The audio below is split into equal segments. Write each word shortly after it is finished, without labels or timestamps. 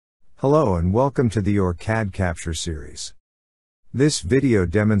Hello and welcome to the OrCAD Capture series. This video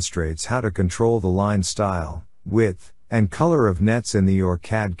demonstrates how to control the line style, width, and color of nets in the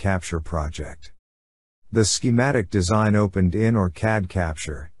OrCAD Capture project. The schematic design opened in OrCAD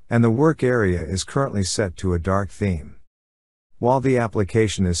Capture, and the work area is currently set to a dark theme. While the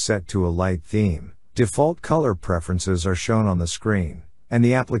application is set to a light theme, default color preferences are shown on the screen, and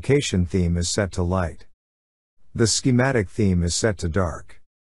the application theme is set to light. The schematic theme is set to dark.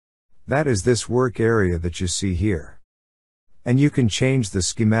 That is this work area that you see here. And you can change the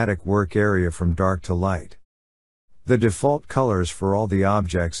schematic work area from dark to light. The default colors for all the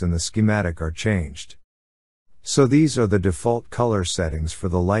objects in the schematic are changed. So these are the default color settings for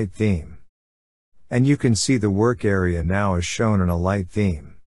the light theme. And you can see the work area now is shown in a light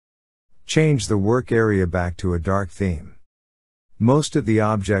theme. Change the work area back to a dark theme. Most of the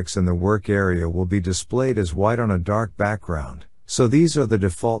objects in the work area will be displayed as white on a dark background. So these are the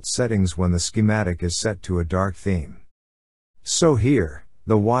default settings when the schematic is set to a dark theme. So here,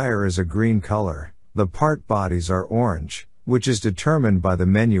 the wire is a green color, the part bodies are orange, which is determined by the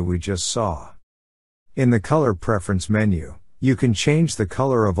menu we just saw. In the color preference menu, you can change the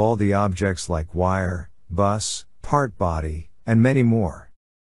color of all the objects like wire, bus, part body, and many more.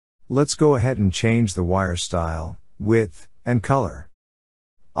 Let's go ahead and change the wire style, width, and color.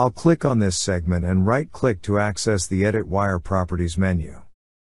 I'll click on this segment and right-click to access the Edit Wire Properties menu.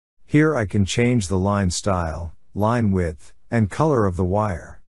 Here I can change the line style, line width, and color of the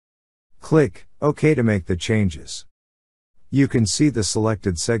wire. Click OK to make the changes. You can see the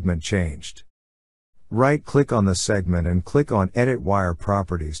selected segment changed. Right-click on the segment and click on Edit Wire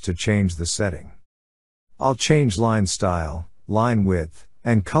Properties to change the setting. I'll change line style, line width,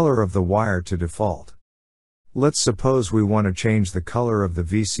 and color of the wire to default. Let's suppose we want to change the color of the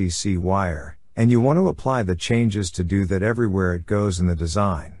VCC wire, and you want to apply the changes to do that everywhere it goes in the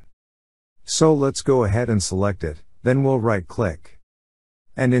design. So let's go ahead and select it, then we'll right-click.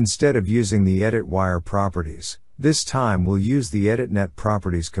 And instead of using the Edit Wire Properties, this time we'll use the Edit Net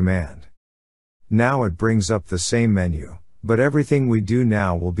Properties command. Now it brings up the same menu, but everything we do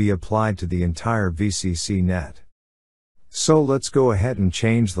now will be applied to the entire VCC net. So let's go ahead and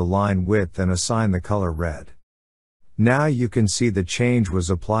change the line width and assign the color red. Now you can see the change was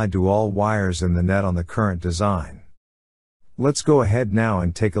applied to all wires in the net on the current design. Let's go ahead now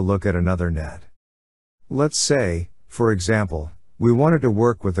and take a look at another net. Let's say, for example, we wanted to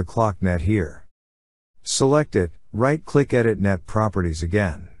work with the clock net here. Select it, right-click Edit Net Properties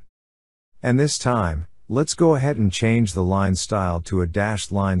again. And this time, let's go ahead and change the line style to a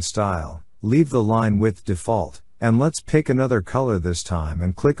dashed line style, leave the line width default, and let's pick another color this time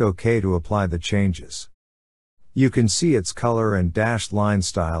and click OK to apply the changes. You can see its color and dashed line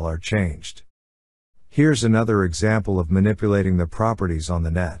style are changed. Here's another example of manipulating the properties on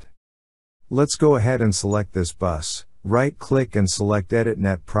the net. Let's go ahead and select this bus, right-click and select Edit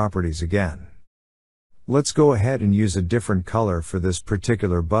Net Properties again. Let's go ahead and use a different color for this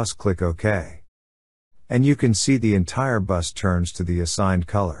particular bus, click OK. And you can see the entire bus turns to the assigned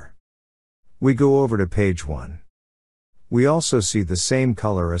color. We go over to page 1. We also see the same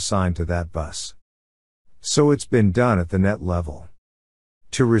color assigned to that bus. So it's been done at the net level.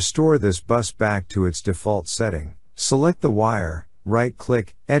 To restore this bus back to its default setting, select the wire,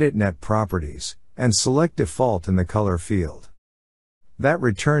 right-click, Edit Net Properties, and select Default in the color field. That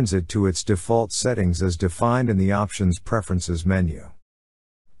returns it to its default settings as defined in the Options Preferences menu.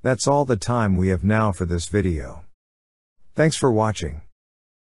 That's all the time we have now for this video. Thanks for watching.